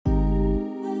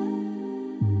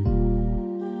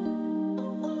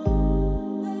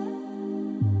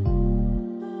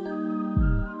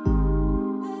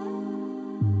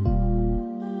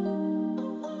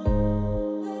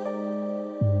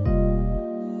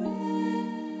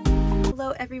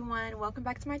everyone, welcome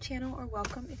back to my channel, or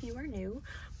welcome if you are new.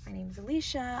 My name is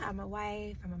Alicia. I'm a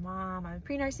wife, I'm a mom, I'm a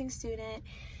pre-nursing student,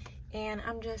 and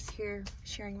I'm just here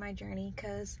sharing my journey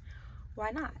because why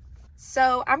not?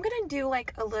 So I'm gonna do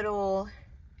like a little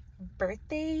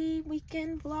birthday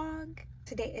weekend vlog.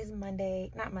 Today is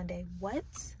Monday, not Monday, what?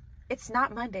 It's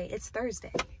not Monday, it's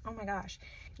Thursday. Oh my gosh.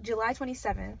 July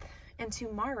 27th, and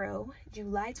tomorrow,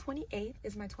 July 28th,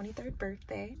 is my 23rd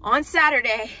birthday. On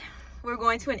Saturday, we're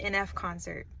going to an NF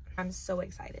concert. I'm so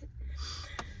excited.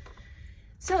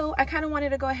 So I kind of wanted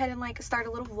to go ahead and like start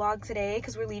a little vlog today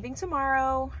because we're leaving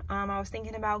tomorrow. I was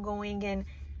thinking about going and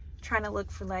trying to look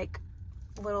for like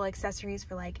little accessories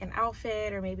for like an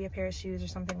outfit or maybe a pair of shoes or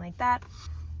something like that.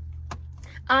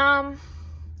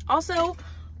 Also,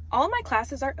 all of my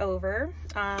classes are over.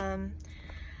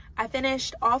 I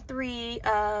finished all 3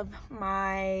 of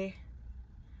my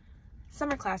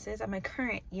summer classes at my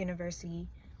current university.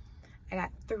 I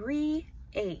got 3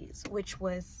 A's, which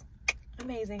was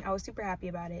amazing. I was super happy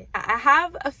about it. I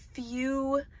have a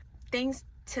few things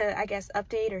to, I guess,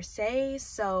 update or say.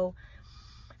 So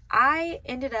I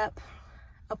ended up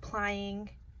applying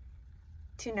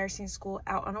to nursing school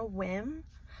out on a whim.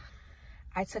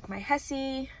 I took my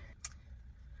HESI.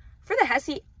 For the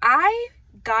HESI, I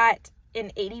got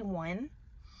an 81,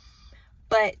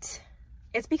 but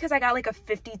it's because I got like a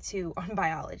 52 on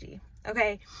biology,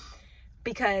 okay?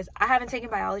 Because I haven't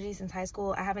taken biology since high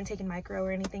school. I haven't taken micro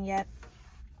or anything yet.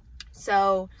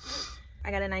 So I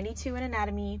got a 92 in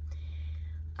anatomy,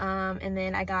 and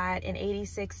then I got an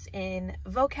 86 in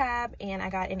vocab, and I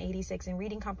got an 86 in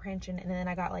reading comprehension, and then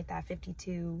I got like that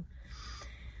 52.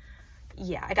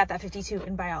 Yeah, I got that 52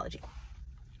 in biology.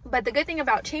 But the good thing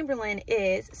about Chamberlain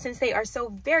is, since they are so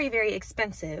very, very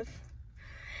expensive,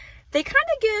 they kind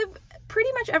of give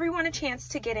pretty much everyone a chance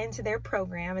to get into their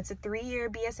program. It's a 3-year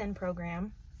BSN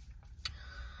program.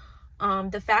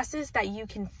 The fastest that you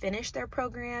can finish their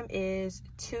program is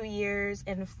 2 years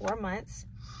and 4 months.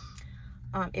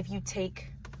 If you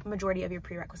take majority of your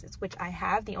prerequisites, which I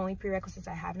have. The only prerequisites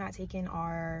I have not taken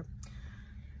are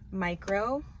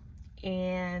micro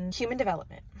and human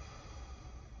development.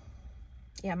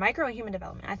 Yeah, micro and human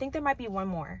development. I think there might be one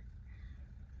more.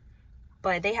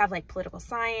 But they have like political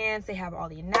science, they have all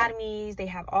the anatomies, they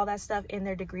have all that stuff in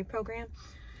their degree program.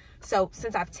 So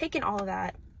since I've taken all of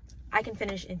that, I can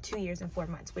finish in 2 years and 4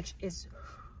 months, which is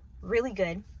really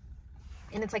good.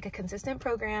 And it's like a consistent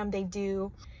program. They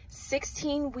do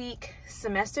 16-week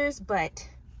semesters, but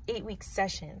 8-week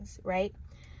sessions, right?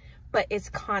 But it's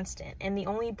constant. And the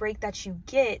only break that you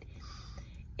get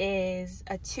is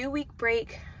a 2-week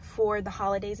break for the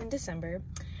holidays in December.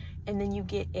 And then you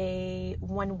get a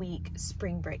 1-week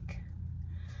spring break,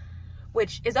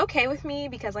 which is okay with me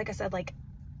because, like I said, like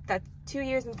that 2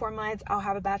 years and 4 months, I'll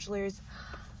have a bachelor's.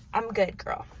 I'm good,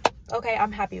 girl. Okay,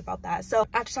 I'm happy about that. So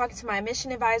after talking to my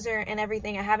admission advisor and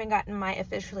everything, I haven't gotten my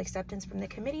official acceptance from the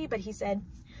committee, but he said,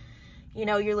 you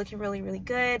know, you're looking really, really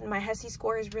good. My HESI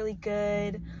score is really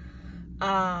good,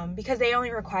 because they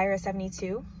only require a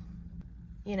 72,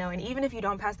 you know, and even if you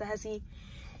don't pass the HESI,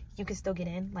 you can still get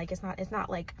in. Like, it's not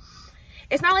like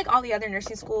all the other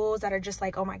nursing schools that are just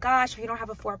like, oh my gosh, if you don't have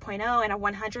a 4.0 and a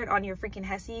 100 on your freaking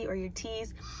HESI or your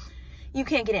T's, you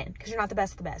can't get in because you're not the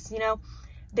best of the best, you know?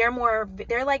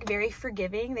 They're like very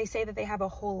forgiving. They say that they have a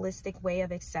holistic way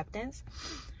of acceptance,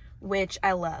 which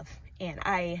I love. And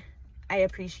I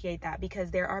appreciate that,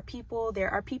 because there are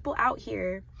people out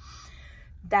here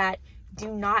that do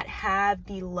not have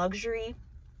the luxury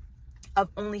of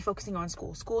only focusing on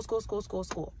school.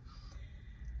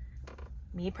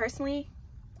 Me personally,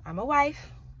 I'm a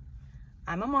wife,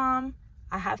 I'm a mom,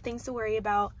 I have things to worry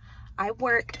about, I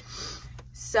work.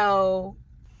 So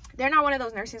they're not one of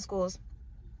those nursing schools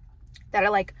that are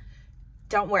like,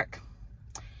 don't work.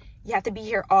 You have to be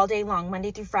here all day long,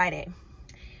 Monday through Friday.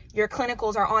 Your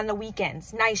clinicals are on the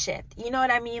weekends, night shift. You know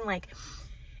what I mean? Like,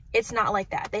 it's not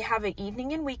like that. They have an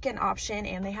evening and weekend option,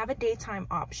 and they have a daytime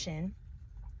option.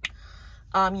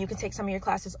 You can take some of your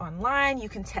classes online. You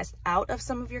can test out of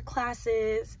some of your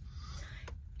classes.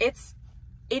 It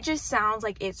just sounds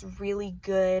like it's really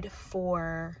good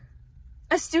for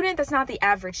a student that's not the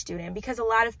average student, because a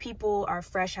lot of people are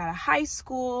fresh out of high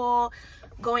school,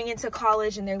 going into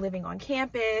college, and they're living on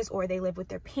campus, or they live with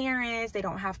their parents. They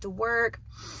don't have to work.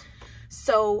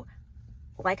 So,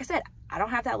 like I said, I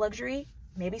don't have that luxury.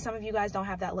 Maybe some of you guys don't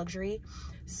have that luxury.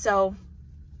 So,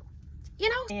 you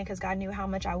know, because God knew how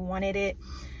much I wanted it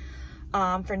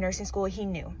for nursing school. He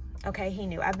knew. Okay, he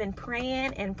knew. I've been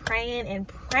praying and praying and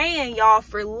praying, y'all,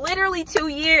 for literally 2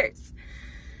 years.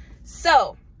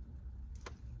 So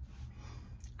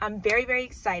I'm very, very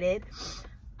excited.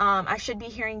 I should be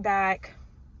hearing back.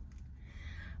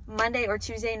 Monday or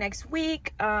Tuesday next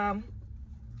week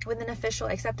with an official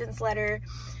acceptance letter.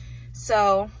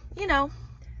 So, you know,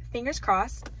 fingers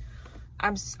crossed.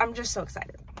 I'm just so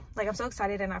excited. Like, I'm so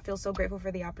excited, and I feel so grateful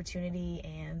for the opportunity,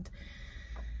 and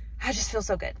I just feel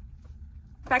so good.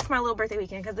 Back to my little birthday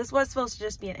weekend, because this was supposed to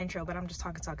just be an intro, but I'm just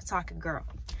talking, girl.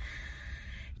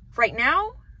 Right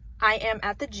now, I am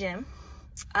at the gym,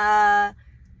 and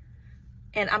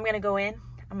I'm gonna go in.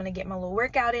 I'm gonna get my little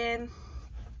workout in,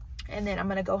 and then I'm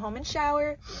gonna go home and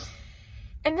shower,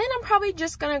 and then I'm probably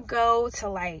just gonna go to,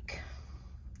 like,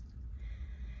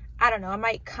 I don't know, I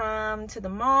might come to the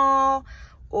mall,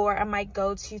 or I might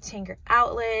go to Tanger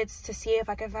Outlets to see if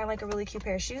I can find like a really cute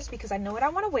pair of shoes, because I know what I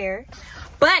want to wear.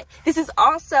 But this is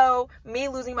also me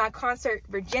losing my concert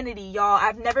virginity, y'all.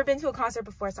 I've never been to a concert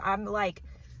before, so I'm like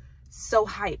so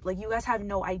hyped. Like, you guys have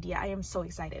no idea. I am so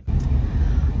excited.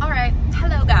 All right,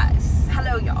 hello guys,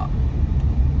 hello y'all.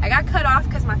 I got cut off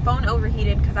because my phone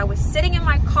overheated because I was sitting in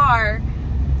my car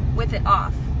with it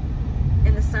off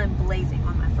and the sun blazing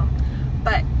on my phone.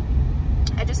 But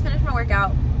I just finished my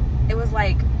workout. It was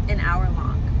like an hour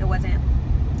long. It wasn't,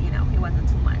 you know, it wasn't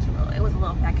too much. It was a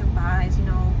little back and buys, you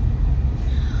know.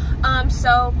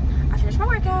 So I finished my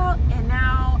workout, and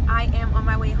now I am on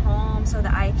my way home so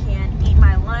that I can eat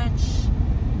my lunch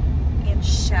and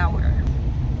shower.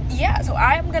 Yeah, so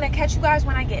I'm gonna catch you guys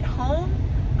when I get home,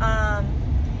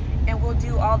 and we'll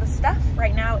do all the stuff.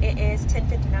 Right now it is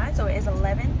 10:59, so it is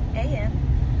 11 a.m.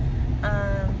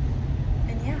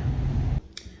 And yeah.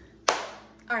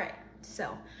 All right,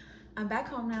 so I'm back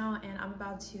home now, and I'm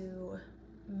about to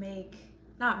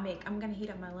I'm gonna heat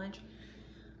up my lunch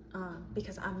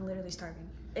because I'm literally starving.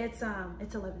 It's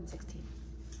 11:16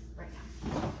 right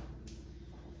now.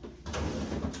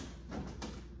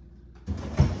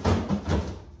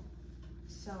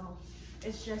 So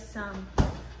it's just some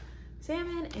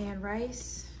salmon and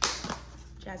rice,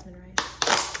 jasmine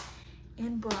rice,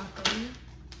 and broccoli.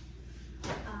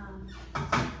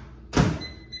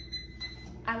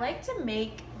 I like to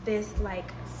make this,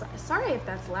 like, sorry if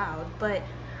that's loud, but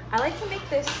I like to make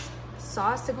this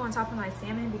sauce to go on top of my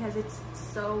salmon because it's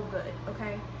so good,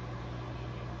 okay?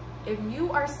 If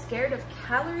you are scared of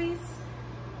calories,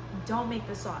 don't make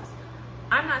the sauce.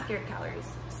 I'm not scared of calories.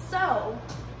 So,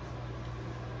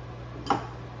 I'm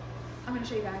gonna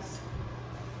show you guys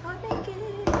how I make it.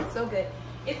 It's so good.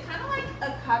 It's kind of like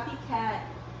a copycat,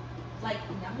 like,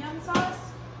 Yum Yum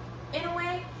sauce in a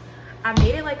way. I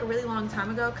made it like a really long time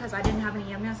ago because I didn't have any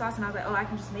Yum Yum sauce, and I was like, oh, I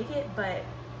can just make it, but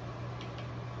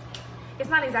it's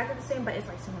not exactly the same, but it's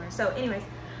like similar. So anyways,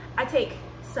 I take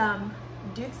some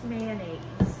Duke's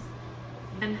mayonnaise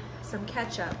and some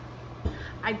ketchup.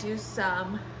 I do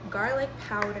some garlic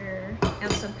powder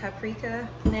and some paprika,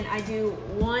 and then I do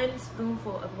 1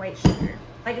 spoonful of white sugar.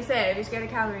 Like I said, if you're scared of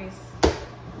calories,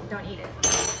 don't eat it,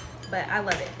 but I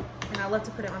love it, and I love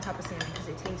to put it on top of salmon because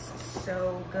it tastes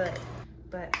so good.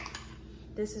 But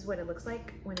this is what it looks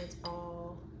like when it's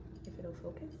all, if it'll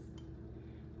focus,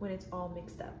 when it's all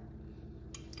mixed up.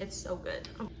 It's so good.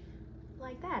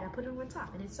 Like that, I put it on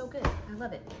top, and it's so good. I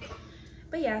love it.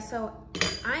 But yeah, so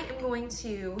I am going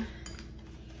to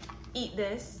eat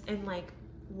this and like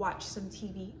watch some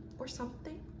TV or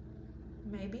something,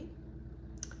 maybe,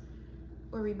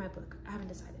 or read my book. I haven't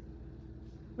decided.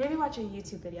 Maybe watch a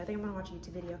YouTube video. I think I'm gonna watch a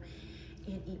YouTube video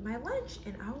and eat my lunch,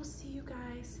 and I will see you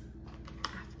guys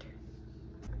after.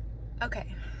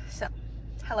 Okay, so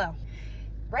hello.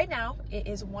 Right now it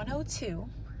is 1:02.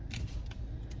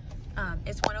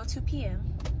 It's 1:02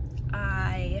 p.m.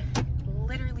 I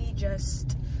literally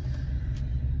just,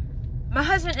 my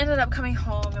husband ended up coming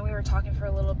home and we were talking for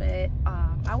a little bit.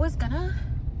 I was gonna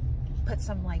put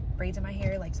some like braids in my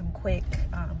hair, like some quick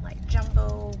like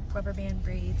jumbo rubber band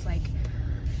braids, like,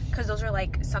 because those are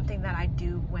like something that I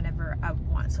do whenever I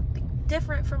want something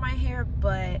different for my hair,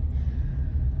 but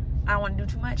I don't want to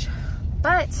do too much.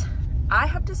 But I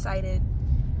have decided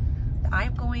that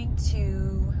I'm going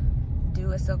to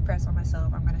do a silk press on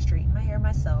myself. I'm going to straighten my hair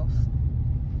myself.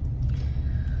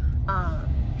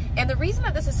 And the reason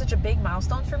that this is such a big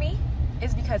milestone for me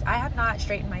is because I have not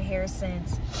straightened my hair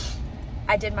since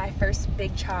I did my first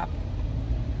big chop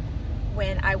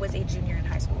when I was a junior in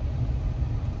high school.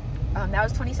 That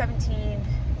was 2017.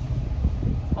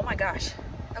 Oh my gosh,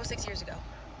 that was 6 years ago.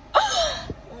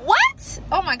 What?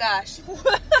 Oh my gosh.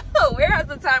 Where has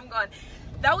the time gone?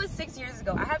 That was 6 years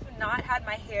ago. I have not had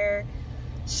my hair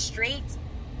straightened,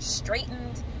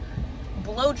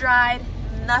 blow dried,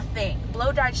 nothing.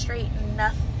 Blow dried, straight,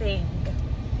 nothing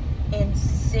in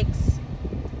 6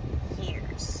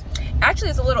 years. Actually,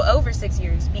 it's a little over 6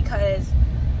 years because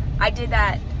I did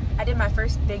my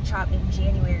first big chop in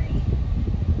January.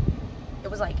 It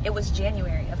was it was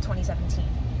January of 2017.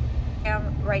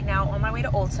 I'm right now on my way to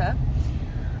Ulta.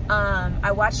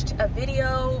 I watched a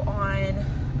video on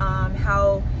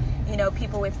how, you know,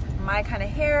 people with my kind of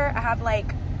hair, I have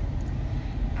like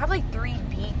 3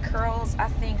 beat curls, I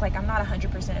think. Like, I'm not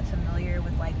 100% familiar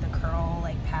with like the curl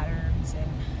like patterns,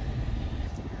 and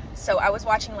so I was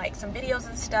watching like some videos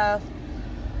and stuff,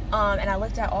 and I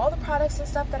looked at all the products and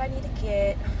stuff that I need to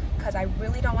get, because I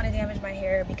really don't want to damage my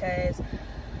hair, because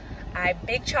I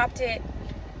big chopped it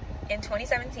in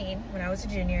 2017 when I was a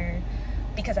junior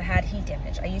because I had heat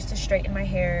damage. I used to straighten my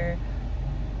hair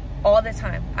all the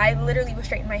time. I literally was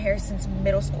straightening my hair since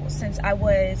middle school, since I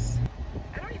was,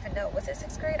 I don't even know, was it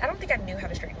 6th grade? I don't think I knew how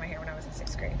to straighten my hair when I was in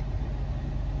 6th grade.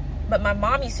 But my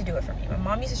mom used to do it for me. My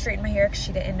mom used to straighten my hair because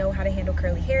she didn't know how to handle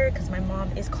curly hair, because my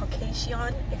mom is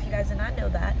Caucasian, if you guys did not know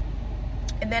that.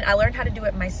 And then I learned how to do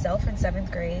it myself in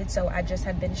 7th grade, so I just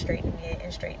had been straightening it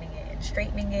and straightening it and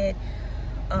straightening it.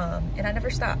 And I never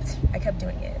stopped. I kept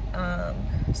doing it.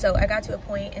 So I got to a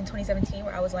point in 2017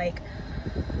 where I was like,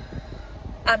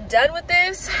 I'm done with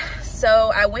this.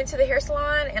 So I went to the hair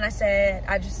salon and I said,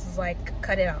 I just was like,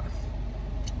 cut it off.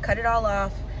 Cut it all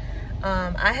off.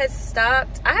 I had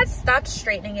stopped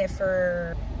straightening it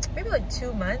for maybe like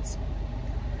 2 months.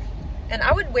 And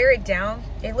I would wear it down.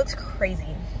 It looks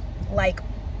crazy. Like,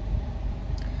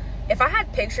 if I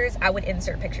had pictures, I would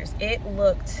insert pictures. It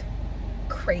looked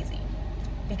crazy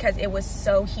because it was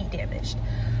so heat damaged.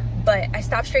 But I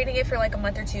stopped straightening it for like a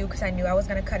month or 2 because I knew I was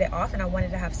gonna cut it off, and I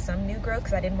wanted to have some new growth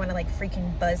because I didn't want to like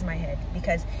freaking buzz my head,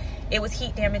 because it was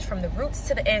heat damage from the roots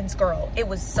to the ends, girl. It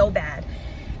was so bad.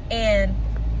 And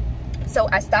so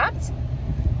I stopped,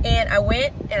 and I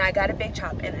went and I got a big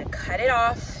chop and I cut it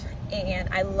off, and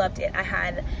I loved it.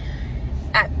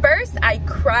 At first I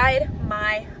cried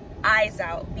my eyes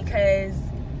out, because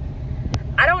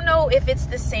I don't know if it's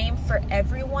the same for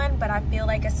everyone, but I feel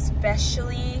like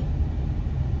especially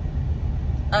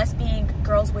us being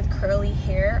girls with curly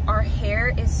hair, our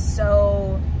hair is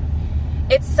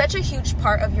it's such a huge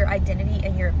part of your identity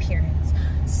and your appearance.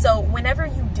 So whenever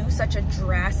you do such a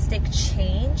drastic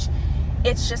change,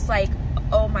 it's just like,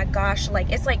 oh my gosh, like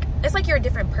it's like you're a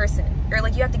different person, or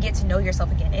like you have to get to know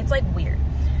yourself again. It's like weird,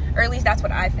 or at least that's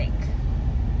what I think.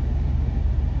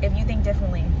 If you think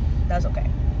differently, that's okay.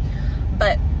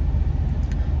 But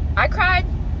I cried,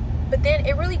 but then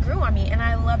it really grew on me, and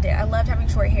I loved it. I loved having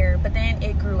short hair, but then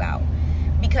it grew out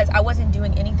because I wasn't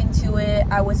doing anything to it.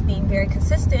 I was being very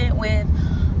consistent with,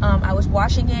 I was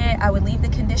washing it. I would leave the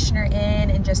conditioner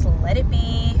in and just let it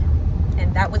be,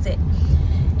 and that was it.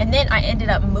 And then I ended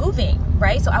up moving,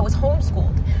 right? So I was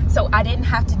homeschooled. So I didn't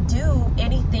have to do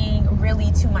anything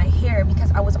really to my hair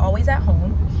because I was always at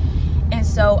home. And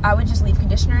so I would just leave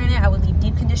conditioner in it. I would leave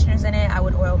deep conditioners in it. I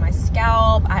would oil my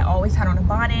scalp. I always had on a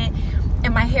bonnet.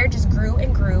 And my hair just grew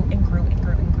and grew and grew and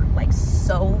grew and grew, like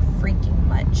so freaking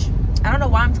much. I don't know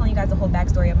why I'm telling you guys the whole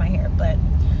backstory of my hair, but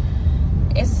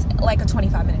it's like a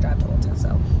 25-minute drive to Ulta,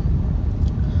 so.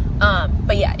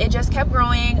 But yeah, it just kept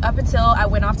growing up until I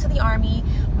went off to the Army.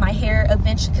 My hair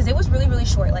eventually, because it was really, really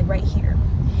short, like right here.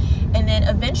 And then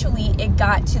eventually it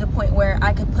got to the point where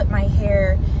I could put my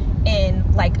hair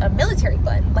in like a military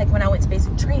bun, like when I went to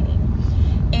basic training.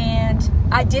 And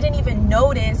I didn't even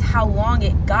notice how long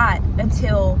it got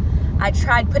until I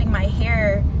tried putting my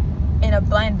hair in a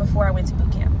bun before I went to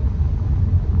boot camp.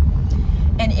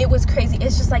 And it was crazy.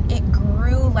 It's just like it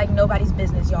grew like nobody's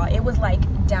business, y'all. It was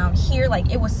like down here,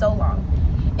 like it was so long.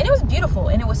 And it was beautiful,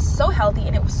 and it was so healthy,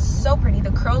 and it was so pretty.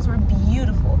 The curls were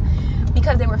beautiful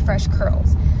because they were fresh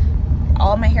curls.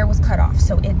 All my hair was cut off,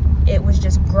 so it was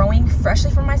just growing freshly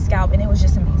from my scalp, and it was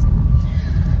just amazing.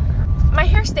 My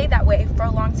hair stayed that way for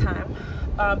a long time,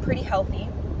 pretty healthy.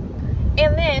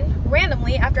 And then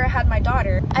randomly, after I had my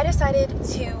daughter, I decided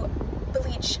to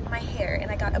bleach my hair, and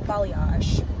I got a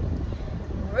balayage.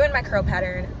 Ruined my curl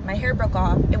pattern. My hair broke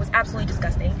off. It was absolutely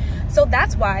disgusting. So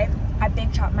that's why I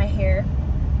big chopped my hair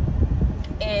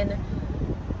in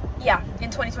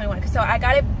 2021. So I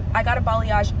got a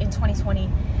balayage in 2020,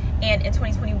 and in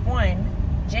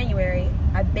 2021 January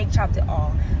I big chopped it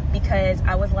all because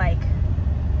I was like,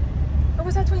 or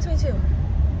was that 2022?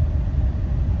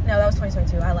 No, that was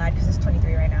 2022. I lied because it's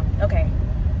 23 right now. Okay,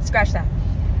 scratch that.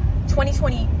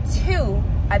 2022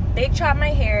 I big chopped my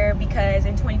hair because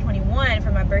in 2021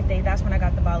 for my birthday, that's when I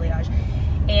got the balayage.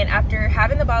 And after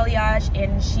having the balayage,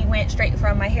 and she went straight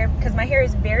from my hair, because my hair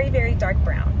is very, very dark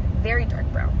brown, very dark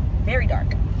brown, very dark.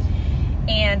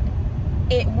 And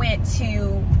it went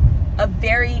to a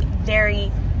very,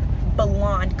 very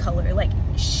blonde color. Like,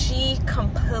 she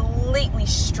completely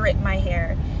stripped my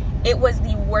hair. It was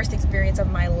the worst experience of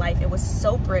my life. It was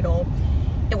so brittle.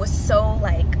 It was so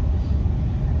like,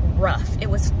 rough. It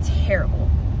was terrible.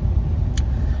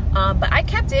 But I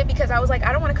kept it because I was like,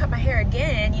 I don't want to cut my hair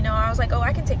again. You know, I was like, oh,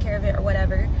 I can take care of it or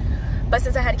whatever. But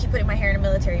since I had to keep putting my hair in a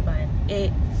military bun,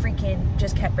 it freaking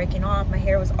just kept breaking off. My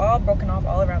hair was all broken off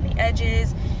all around the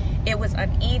edges. It was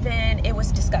uneven. It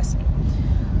was disgusting.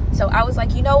 So I was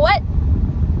like, you know what?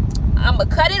 I'm gonna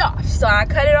cut it off. So I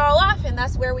cut it all off, and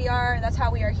that's where we are. That's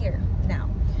how we are here now.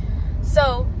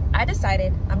 So I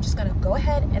decided I'm just gonna go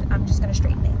ahead and I'm just gonna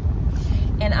straighten it.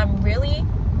 And I'm really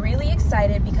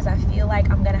excited because I feel like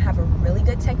I'm gonna have a really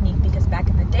good technique, because back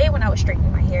in the day when I was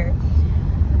straightening my hair,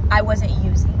 I wasn't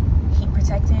using heat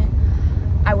protectant.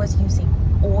 I was using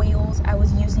oils. I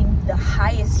was using the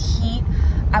highest heat.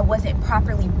 I wasn't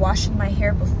properly washing my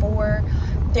hair before.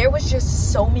 There was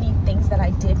just so many things that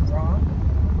I did wrong.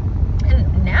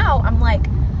 And now I'm like,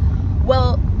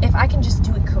 well, if I can just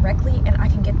do it correctly and I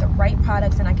can get the right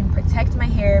products and I can protect my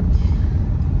hair,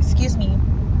 excuse me,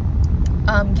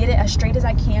 get it as straight as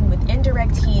I can with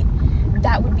indirect heat,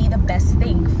 that would be the best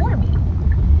thing for me.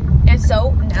 And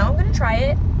so now I'm gonna try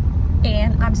it,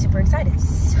 and I'm super excited.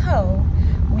 So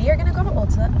we are gonna go to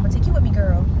Ulta. I'm gonna take you with me,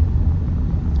 girl,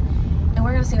 and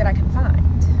we're gonna see what I can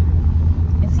find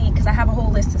and see, because I have a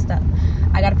whole list of stuff.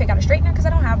 I gotta pick out a straightener because I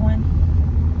don't have one.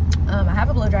 I have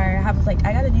a blow dryer.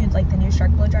 I got a new, like the new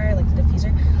Shark blow dryer, like the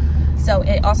diffuser. So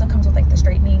it also comes with like the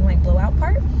straightening, like blowout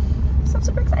part. So I'm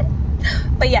super excited.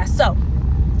 But yeah, so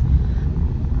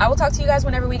I will talk to you guys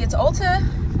whenever we get to Ulta.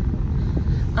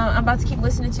 I'm about to keep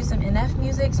listening to some NF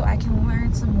music so I can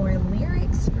learn some more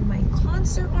lyrics for my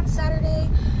concert on Saturday.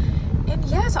 And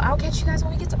yeah, so I'll catch you guys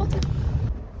when we get to Ulta.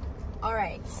 All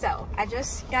right, so I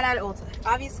just got out of Ulta.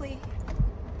 Obviously,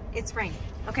 it's raining,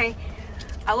 okay?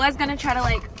 I was gonna try to,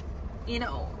 like, you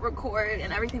know, record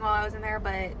and everything while I was in there,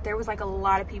 but there was like a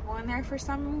lot of people in there for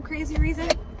some crazy reason.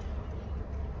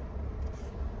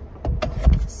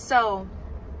 So,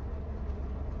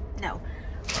 no.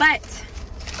 But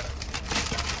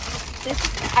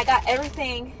I got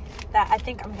everything that I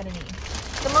think I'm gonna need.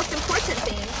 The most important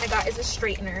thing I got is a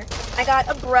straightener. I got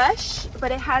a brush,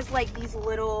 but it has like these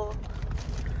little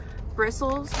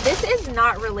bristles. This is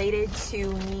not related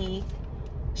to me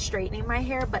straightening my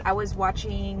hair, but I was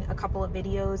watching a couple of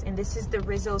videos, and this is the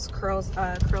Rizzo's curl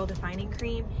defining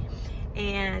cream,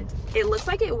 and it looks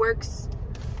like it works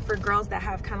for girls that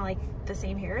have kind of like the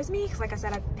same hair as me, because like I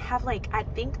said, I have like, I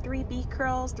think 3B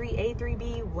curls, 3A,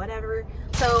 3B, whatever.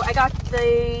 So I got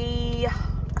I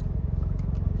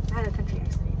had a country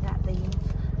accent, that thing,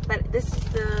 but this is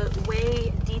the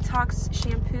Way Detox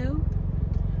shampoo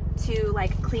to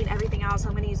like clean everything out. So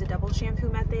I'm going to use a double shampoo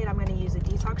method. I'm going to use a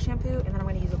detox shampoo, and then I'm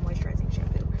going to use a moisturizing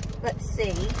shampoo. Let's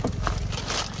see.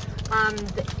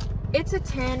 It's a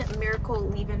 10 Miracle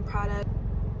Leave-In product.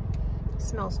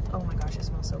 Smells, oh my gosh, it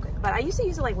smells so good. But I used to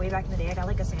use it like way back in the day. I got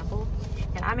like a sample,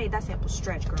 and I made that sample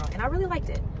stretch, girl, and I really liked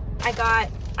it. I got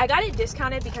it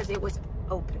discounted because it was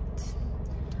opened,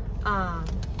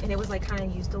 and it was like kind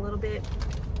of used a little bit.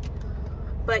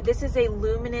 But this is a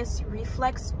Luminous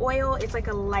Reflex oil. It's like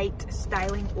a light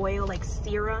styling oil, like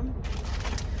serum.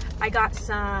 I got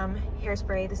some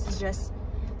hairspray. This is just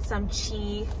some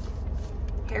Chi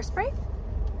hairspray.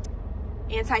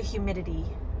 Anti-humidity,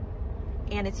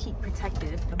 and it's heat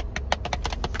protective.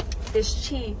 This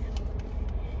Chi,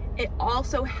 it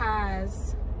also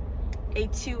has a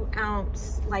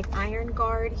 2-ounce like Iron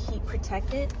Guard heat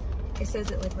protected. It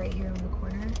says it like right here on the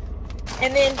corner.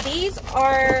 And then these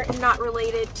are not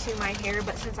related to my hair,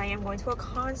 but since I am going to a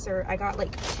concert, I got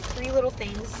like 3 little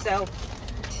things. So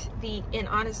the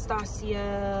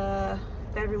Anastasia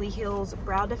Beverly Hills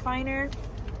brow definer,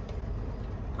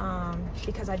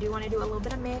 because I do want to do a little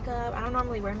bit of makeup. I don't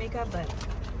normally wear makeup, but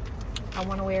I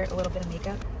want to wear a little bit of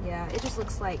makeup. Yeah, it just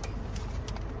looks like,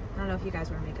 I don't know if you guys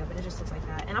wear makeup, but it just looks like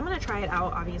that. And I'm going to try it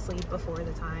out, obviously, before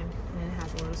the time. And it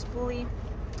has a little spoolie.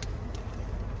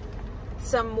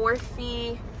 Some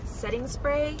Morphe setting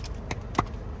spray.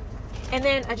 And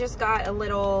then I just got a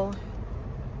little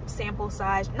sample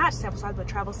size, not sample size, but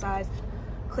travel size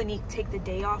Clinique Take the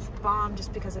Day Off balm,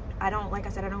 just because I don't, like I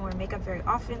said, I don't wear makeup very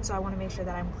often, so I want to make sure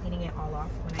that I'm cleaning it all off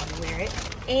when I do wear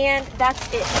it. And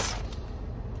that's it.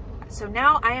 So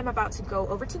now I am about to go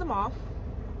over to the mall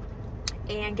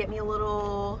and get me a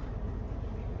little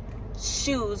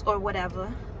shoes or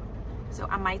whatever. So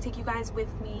I might take you guys with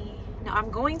me. Now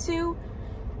I'm going to,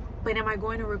 but am I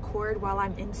going to record while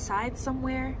I'm inside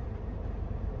somewhere?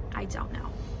 I don't know.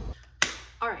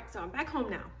 All right, so I'm back home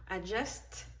now. I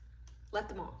just left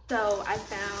the mall. So I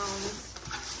found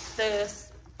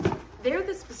this, they're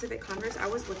the specific Converse I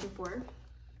was looking for.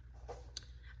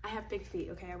 I have big feet,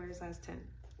 okay? I wear a size 10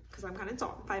 because I'm kind of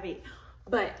tall, 5'8".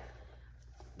 But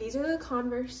these are the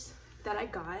Converse that I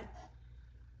got,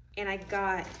 and I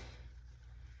got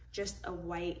just a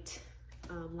white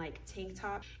like tank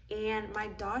top, and my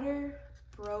daughter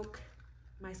broke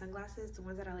my sunglasses, the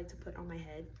ones that I like to put on my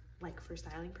head like for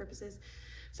styling purposes.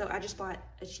 So I just bought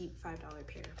a cheap $5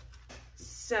 pair.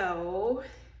 So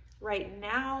right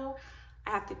now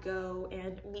I have to go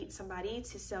and meet somebody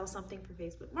to sell something for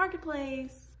Facebook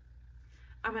Marketplace.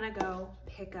 I'm gonna go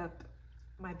pick up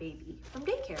my baby from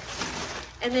daycare.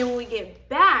 And then when we get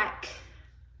back,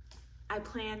 I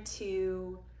plan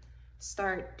to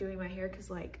start doing my hair because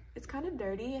like it's kind of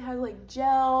dirty. It has like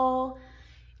gel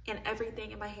and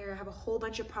everything in my hair. I have a whole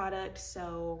bunch of products,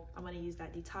 so I'm gonna use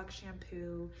that detox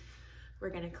shampoo. We're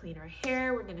gonna clean our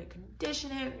hair, we're gonna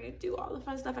condition it, we're gonna do all the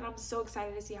fun stuff, and I'm so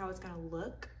excited to see how it's gonna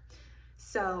look.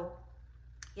 So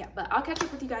yeah, but I'll catch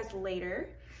up with you guys later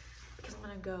because I'm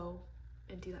gonna go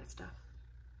and do that stuff.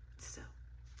 So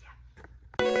yeah.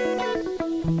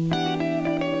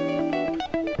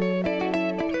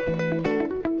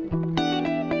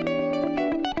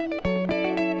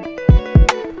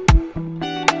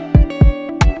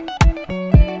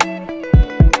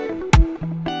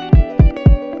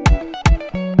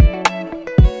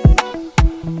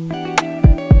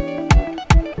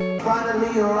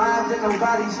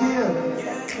 Nobody's here.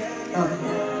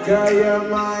 Girl, you're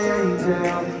my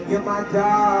angel. You're my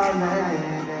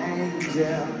darling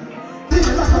angel.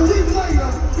 Living like a week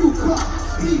later, new car,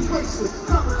 speed racer,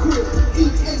 copper crib,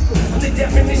 eat acre. I'm the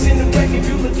definition of wreck. If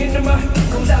you look into my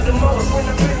comes out the most when I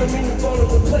feel I'm in the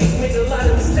vulnerable place. Made a lot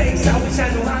of mistakes. I wish I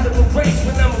knew how to embrace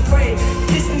when I'm afraid.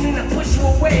 Listening, I push you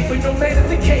away, but no matter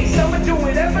the case, I'ma do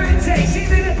whatever it takes.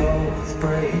 Even if both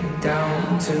break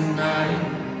down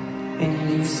tonight.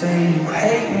 And you say you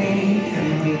hate me,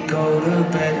 and we go to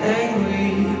bed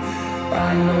angry.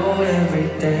 I know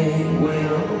everything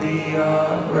will be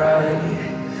alright.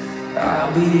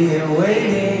 I'll be here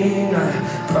waiting,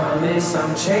 I promise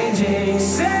I'm changing.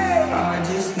 I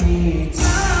just need